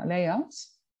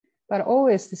layouts, but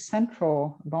always the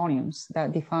central volumes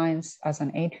that defines as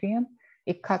an atrium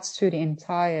it cuts through the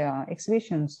entire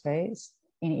exhibition space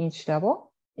in each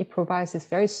level. It provides this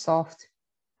very soft,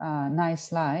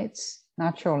 nice lights,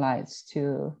 natural lights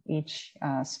to each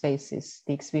spaces,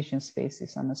 the exhibition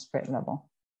spaces on the spread level.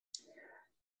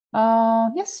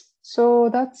 Yes, so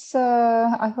that's,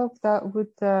 I hope that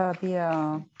would be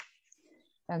a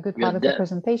good part of the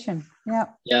presentation. Yeah.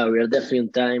 Yeah, we are definitely on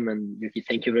time. And Yuki,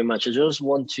 thank you very much. I just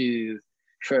want to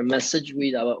share a message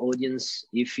with our audience.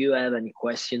 If you have any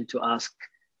question to ask,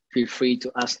 feel free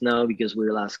to ask now, because we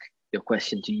will ask your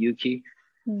question to Yuki.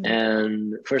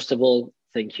 And first of all,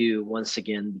 thank you once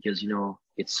again, because, you know,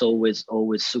 it's always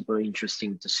super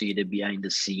interesting to see the behind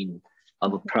the scene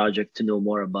of a project, to know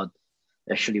more about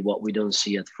actually what we don't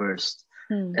see at first.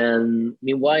 And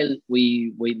meanwhile,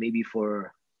 we wait maybe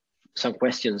for some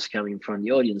questions coming from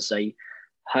the audience. I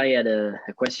had a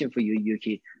question for you,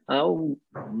 Yuki. How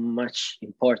much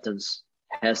importance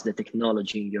has the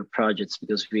technology in your projects?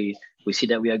 Because we see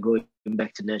that we are going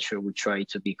back to nature. We try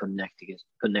to be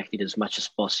connected as much as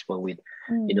possible with,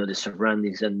 you know, the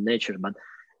surroundings and nature. But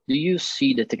do you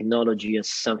see the technology as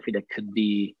something that could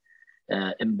be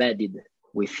embedded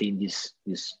within this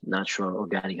natural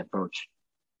organic approach?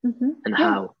 And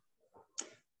how?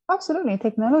 Absolutely,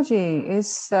 technology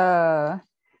is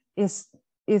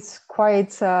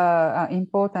quite an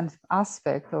important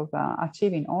aspect of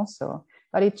achieving also,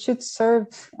 but it should serve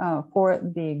for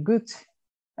the good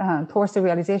towards the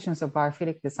realizations of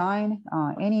biophilic design.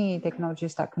 Any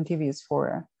technologies that contributes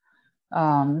for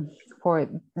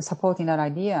supporting that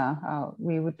idea,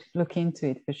 we would look into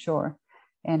it for sure.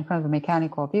 And from the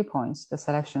mechanical viewpoints, the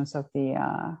selections of the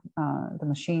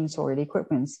machines or the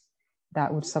equipments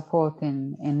that would support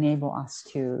and enable us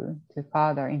to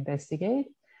further investigate,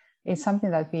 is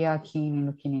something that we are keen in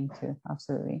looking into.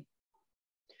 Absolutely.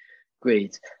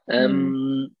 Great.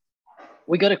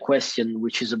 We got a question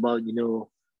which is about, you know,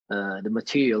 the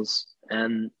materials,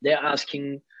 and they're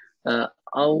asking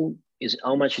how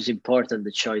much is important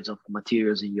the choice of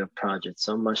materials in your projects?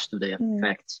 How much do they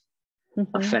affect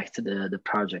the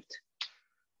project?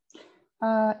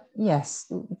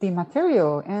 Yes, the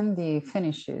material and the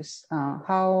finishes,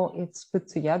 how it's put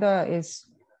together is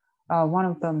one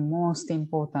of the most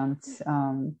important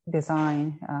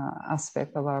design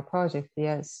aspect of our project,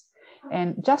 yes.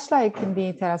 And just like in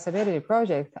the Terrazze Verdi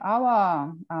project,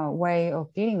 our way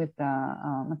of dealing with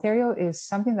the material is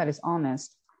something that is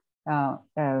honest,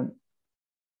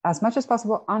 as much as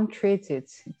possible untreated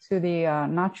to the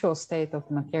natural state of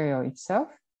the material itself.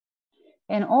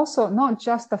 And also not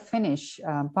just the finish,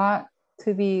 but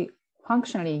to be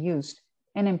functionally used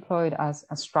and employed as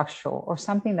a structural or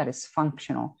something that is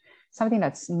functional, something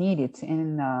that's needed.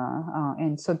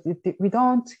 And so we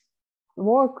don't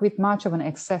work with much of an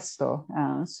excess though.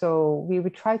 So we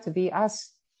would try to be as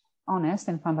honest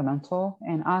and fundamental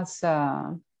and as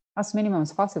minimum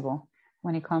as possible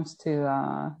when it comes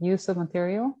to use of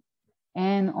material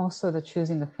and also the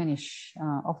choosing the finish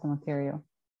of the material.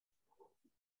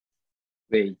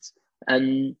 Great.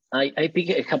 And I pick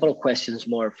a couple of questions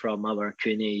more from our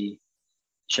Q&A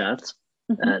chat.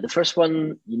 The first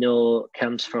one, you know,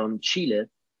 comes from Chile.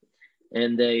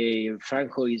 And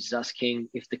Franco is asking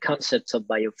if the concepts of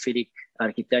biophilic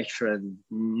architecture and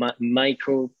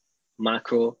macro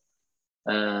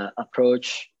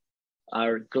approach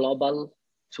are global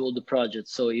to all the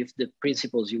projects. So if the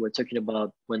principles you were talking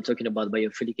about when talking about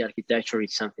biophilic architecture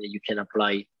is something that you can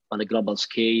apply on a global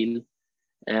scale,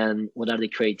 and what are the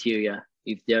criteria,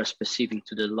 if they are specific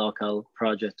to the local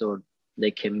project or they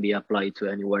can be applied to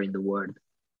anywhere in the world?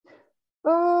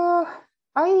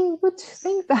 I would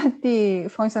think that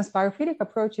for instance, biophilic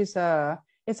approach is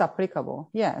applicable.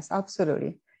 Yes,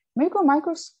 absolutely.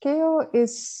 Micro scale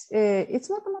is, it's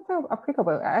not a matter of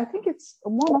applicable. I think it's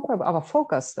more matter of a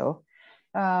focus though.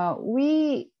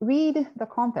 We read the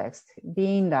context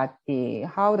being that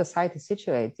how the site is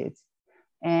situated,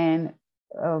 and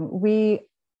we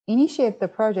initiate the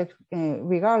project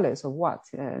regardless of what,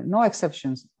 no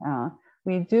exceptions.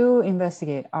 We do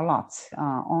investigate a lot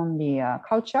on the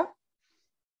culture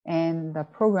and the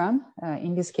program,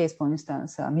 in this case, for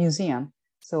instance, a museum.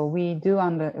 So we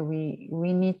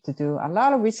need to do a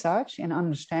lot of research and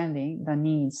understanding the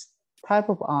needs, type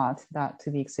of art that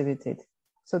to be exhibited.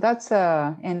 So that's,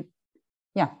 and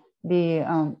yeah,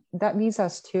 that leads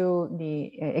us to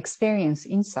the experience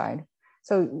inside.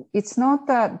 So it's not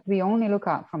that we only look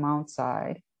at from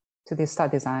outside to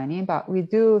start designing, but we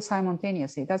do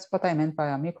simultaneously. That's what I meant by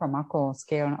a micro-macro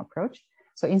scale approach.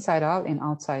 So inside out and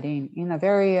outside in a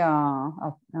very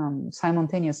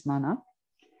simultaneous manner.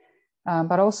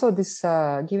 but also this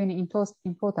giving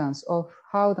importance of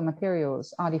how the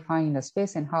materials are defined in the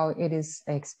space and how it is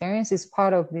experienced is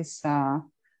part of this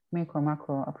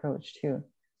micro-macro approach too.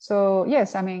 So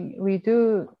yes, I mean, we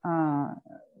do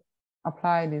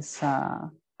apply this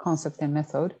concept and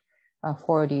method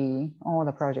for all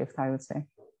the projects, I would say.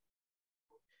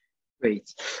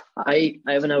 Great. I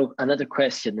have another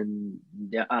question, and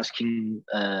they're asking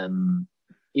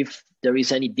if there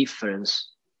is any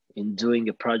difference in doing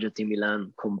a project in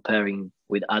Milan comparing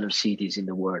with other cities in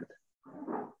the world.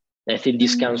 I think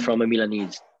this comes from a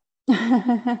Milanese.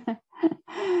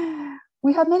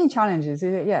 We have many challenges,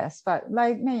 yes, but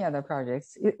like many other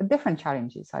projects, different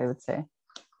challenges, I would say.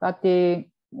 But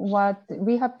what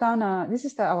we have done, this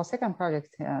is our second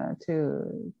project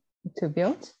to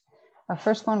build. The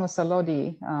first one was the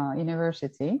Lodi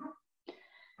University.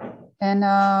 And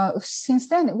since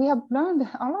then, we have learned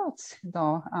a lot,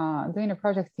 though, doing a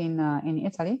project in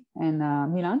Italy and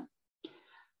Milan.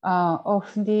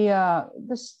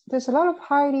 There's a lot of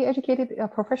highly educated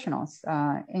professionals,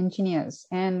 engineers,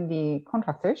 and the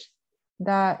contractors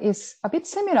that is a bit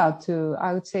similar to,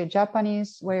 I would say,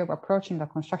 Japanese way of approaching the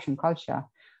construction culture.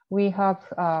 We have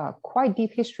quite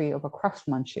deep history of a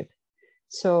craftsmanship.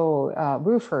 So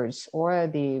roofers or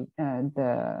the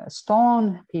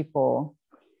stone people,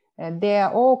 they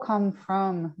all come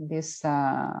from this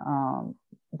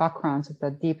backgrounds of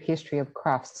the deep history of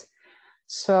crafts.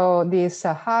 So these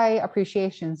high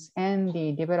appreciations and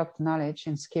the developed knowledge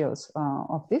and skills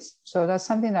of this. So that's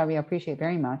something that we appreciate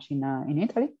very much in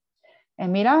Italy.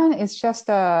 And Milan is just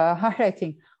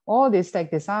highlighting all this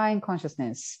like design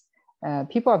consciousness.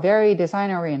 People are very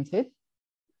design oriented.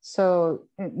 So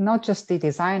not just the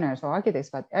designers or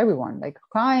architects, but everyone, like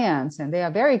clients, and they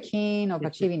are very keen of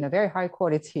achieving a very high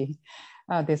quality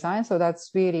design. So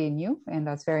that's really new and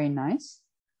that's very nice.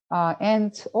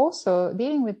 And also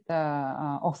dealing with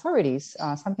the authorities,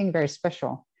 something very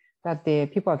special, that the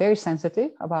people are very sensitive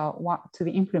about what to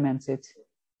be implemented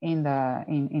in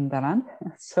the land.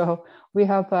 So we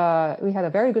had a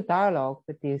very good dialogue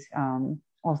with these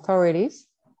authorities,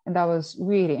 and that was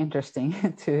really interesting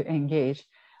to engage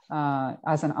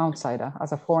as an outsider,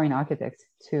 as a foreign architect,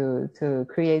 to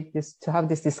create this, to have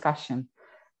this discussion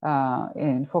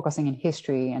in focusing in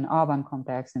history and urban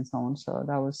context and so on. So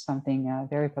that was something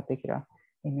very particular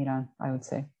in Milan, I would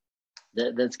say.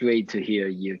 That's great to hear,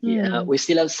 Yuki. We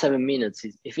still have 7 minutes.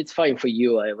 If it's fine for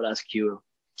you, I will ask you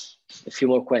a few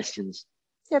more questions.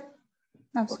 Yep,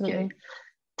 absolutely. Okay.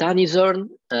 Tanizorn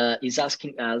is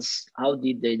asking us, how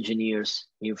did the engineers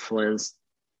influence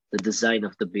the design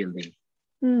of the building?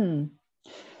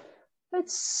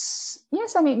 Yes,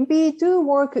 I mean, we do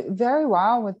work very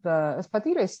well with the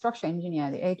particularly structural engineer,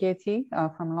 the AKT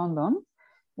from London,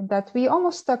 that we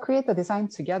almost create the design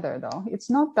together, though.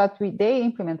 It's not that they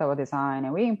implement our design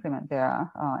and we implement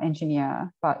their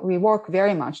engineer, but we work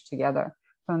very much together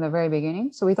from the very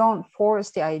beginning. So we don't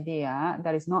force the idea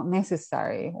that is not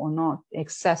necessary or not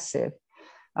excessive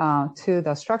to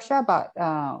the structure, but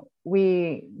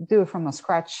we do from the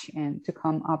scratch and to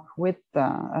come up with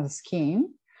a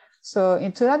scheme. So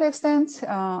to that extent,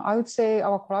 I would say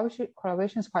our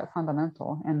collaboration is quite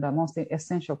fundamental and the most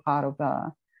essential part of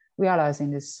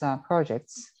realizing these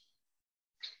projects.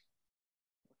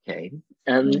 Okay.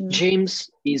 And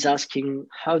James is asking,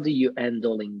 how do you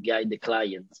handle and guide the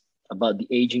client about the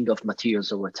aging of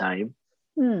materials over time?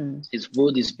 This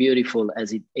wood is beautiful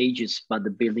as it ages, but the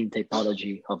building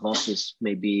typology of office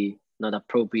may be not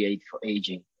appropriate for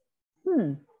aging.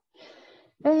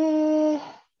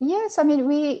 Yes, I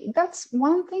mean, that's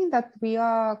one thing that we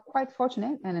are quite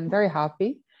fortunate and very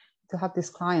happy to have this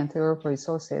client,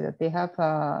 Terrazze Verdi, that they have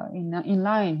in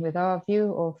line with our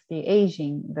view of the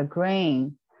aging, the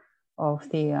grain of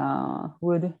the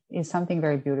wood is something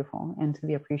very beautiful and to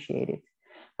be appreciated.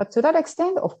 But to that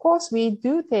extent, of course, we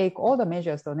do take all the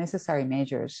measures, the necessary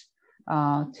measures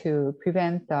to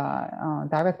prevent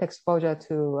direct exposure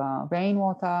to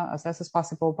rainwater as best as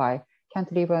possible by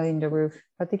cantilevering the roof,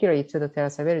 particularly to the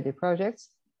Terrazze Verdi projects,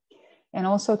 and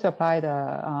also to apply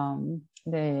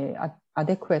the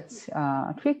adequate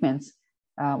treatments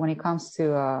when it comes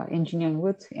to engineering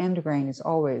wood. End grain is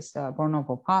always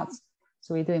vulnerable parts.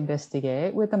 So we do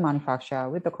investigate with the manufacturer,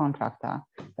 with the contractor,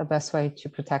 the best way to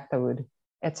protect the wood,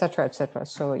 etc., etc.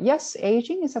 So yes,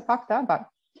 aging is a factor, but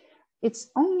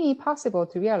it's only possible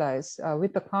to realize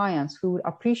with the clients who would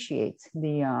appreciate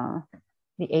the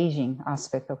aging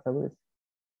aspect of the wood.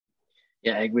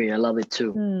 Yeah, I agree. I love it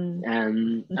too.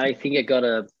 And I think I got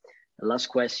a last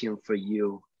question for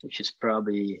you, which is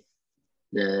probably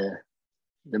the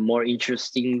more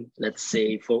interesting, let's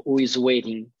say, for who is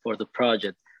waiting for the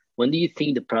project. when do you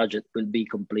think the project will be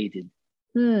completed?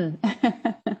 Good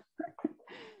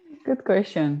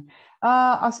question.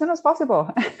 As soon as possible.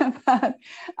 But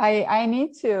I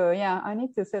need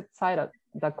to set aside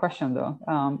that question though,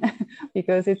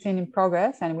 because it's in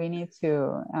progress and we need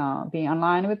to be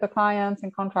online with the clients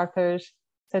and contractors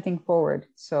setting forward.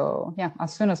 So yeah,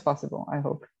 as soon as possible, I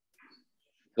hope.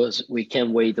 Because we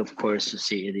can't wait, of course, to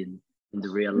see it in the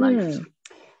real life.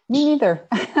 Me neither.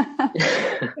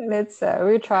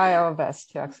 We try our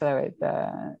best to accelerate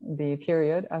the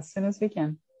period as soon as we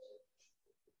can.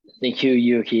 Thank you,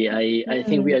 Yuki. I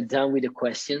think we are done with the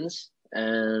questions.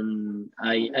 And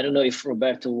I don't know if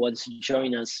Roberto wants to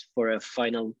join us for a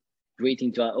final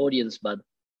greeting to our audience, but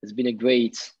it's been a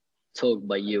great talk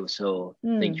by you. So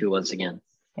thank you once again.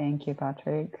 Thank you,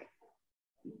 Patrick.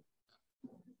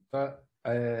 I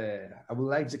would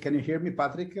like to, can you hear me,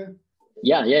 Patrick?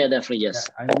 Yeah, definitely, yes.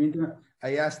 Yeah,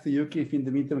 I asked Yuki if in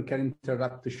the meantime can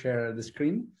interrupt to share the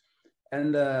screen.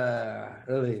 And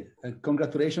really,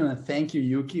 congratulations and thank you,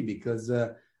 Yuki, because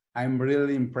I'm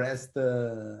really impressed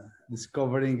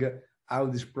discovering how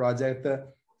this project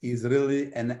is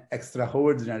really an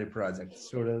extraordinary project.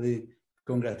 So really,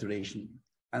 congratulations.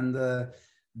 And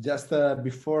just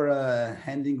before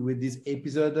ending with this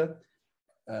episode,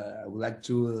 I would like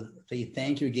to say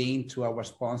thank you again to our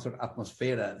sponsor,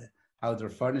 Atmosfera, Outdoor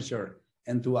Furniture,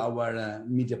 and to our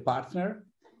media partner.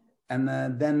 And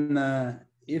then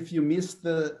if you missed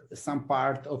some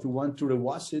part or if you want to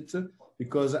rewatch it,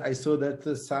 because I saw that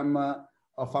some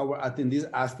of our attendees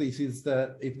asked if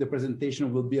the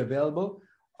presentation will be available.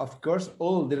 Of course,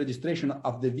 all the registration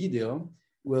of the video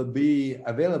will be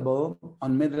available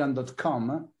on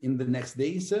medelhan.com in the next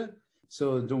days.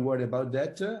 So don't worry about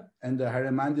that. And I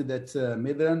remind you that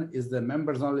Medelhan is the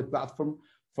members-only platform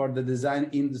for the design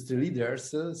industry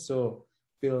leaders. So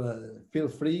feel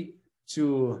free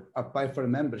to apply for a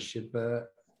membership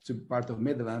to part of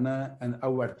Medelhan, and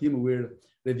our team will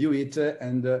review it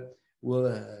and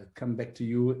we'll come back to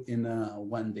you in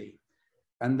 1 day.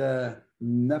 And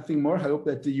nothing more. I hope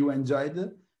that you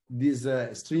enjoyed this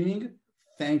streaming.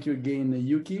 Thank you again,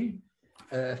 Yuki.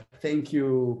 Thank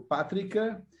you, Patrick.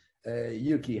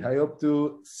 Yuki, I hope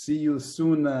to see you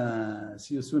soon.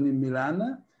 See you soon in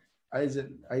Milan.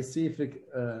 I see if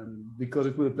because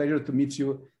it will be a pleasure to meet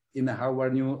you in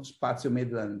our new Spazio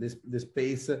Medelhan, the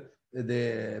space,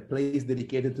 the place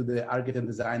dedicated to the architects and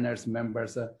designers,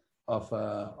 members of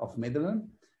Medelhan.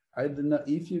 I don't know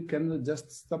if you can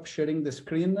just stop sharing the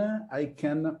screen. I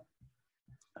can.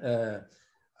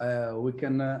 We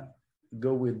can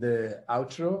go with the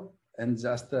outro and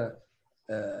just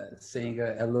saying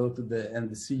hello to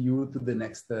and see you to the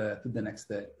next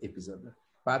episode.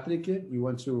 Patrick, you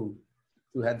want to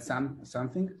add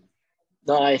something?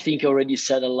 No, I think you already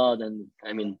said a lot, and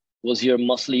I mean, was here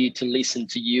mostly to listen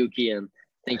to Yuki, and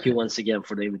thank you once again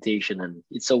for the invitation. And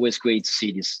it's always great to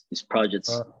see these projects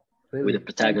really, with the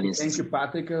protagonists. Thank you,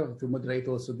 Patrick, to moderate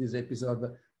also this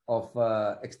episode of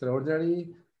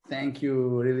ExtraOrdinary. Thank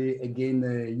you, really,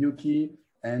 again, Yuki,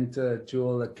 and to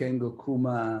all the Kengo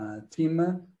Kuma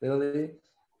team, really.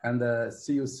 And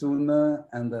see you soon,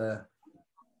 and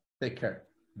take care.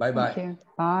 Bye-bye. Thank you.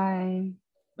 Bye.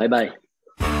 Bye-bye.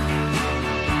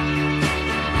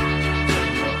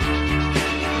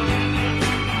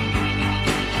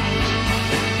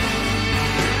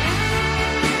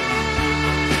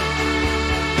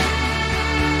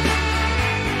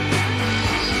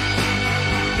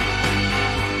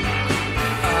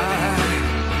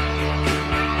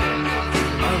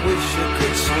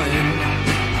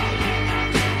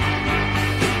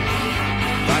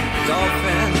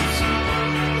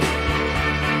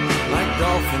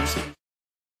 Dolphins